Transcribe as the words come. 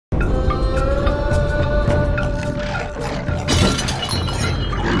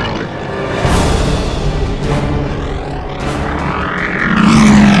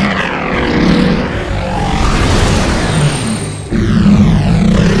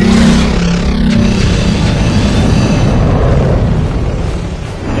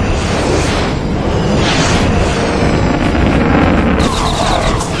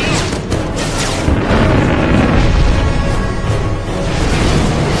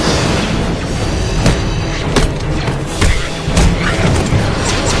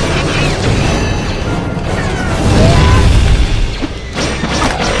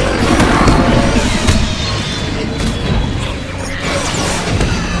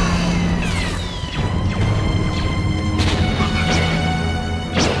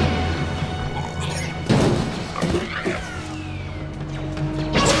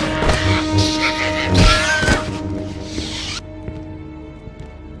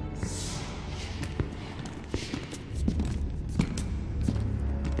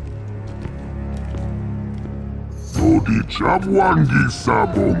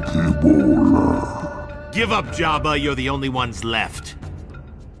Give up, Jabba. You're the only ones left.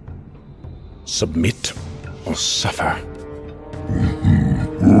 Submit or suffer.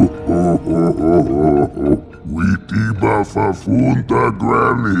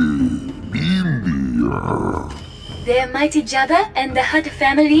 The mighty Jabba and the Hutt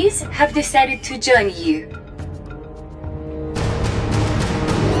families have decided to join you.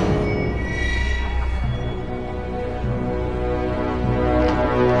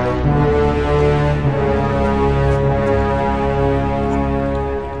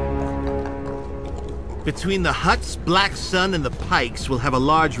 Between the Hutts, Black Sun, and the Pikes, we'll have a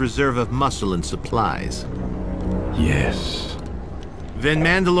large reserve of muscle and supplies. Yes. Then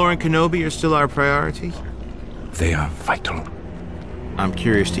Mandalore and Kenobi are still our priority? They are vital. I'm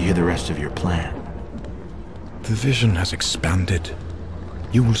curious to hear the rest of your plan. The vision has expanded.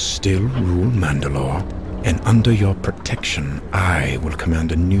 You will still rule Mandalore, and under your protection, I will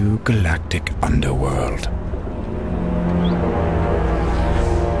command a new galactic underworld.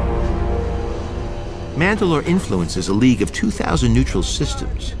 Mandalore influences a league of 2,000 neutral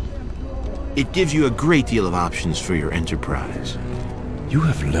systems. It gives you a great deal of options for your enterprise. You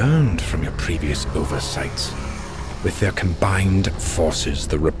have learned from your previous oversights. With their combined forces,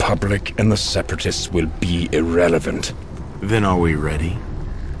 the Republic and the Separatists will be irrelevant. Then are we ready?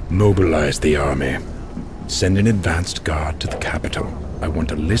 Mobilize the army. Send an advanced guard to the capital. I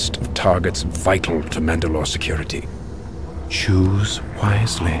want a list of targets vital to Mandalore security. Choose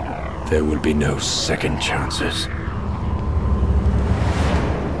wisely. There will be no second chances.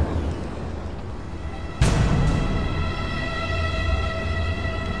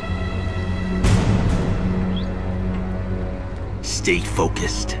 Stay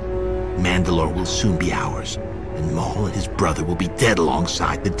focused. Mandalore will soon be ours, and Maul and his brother will be dead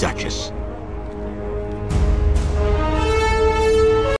alongside the Duchess.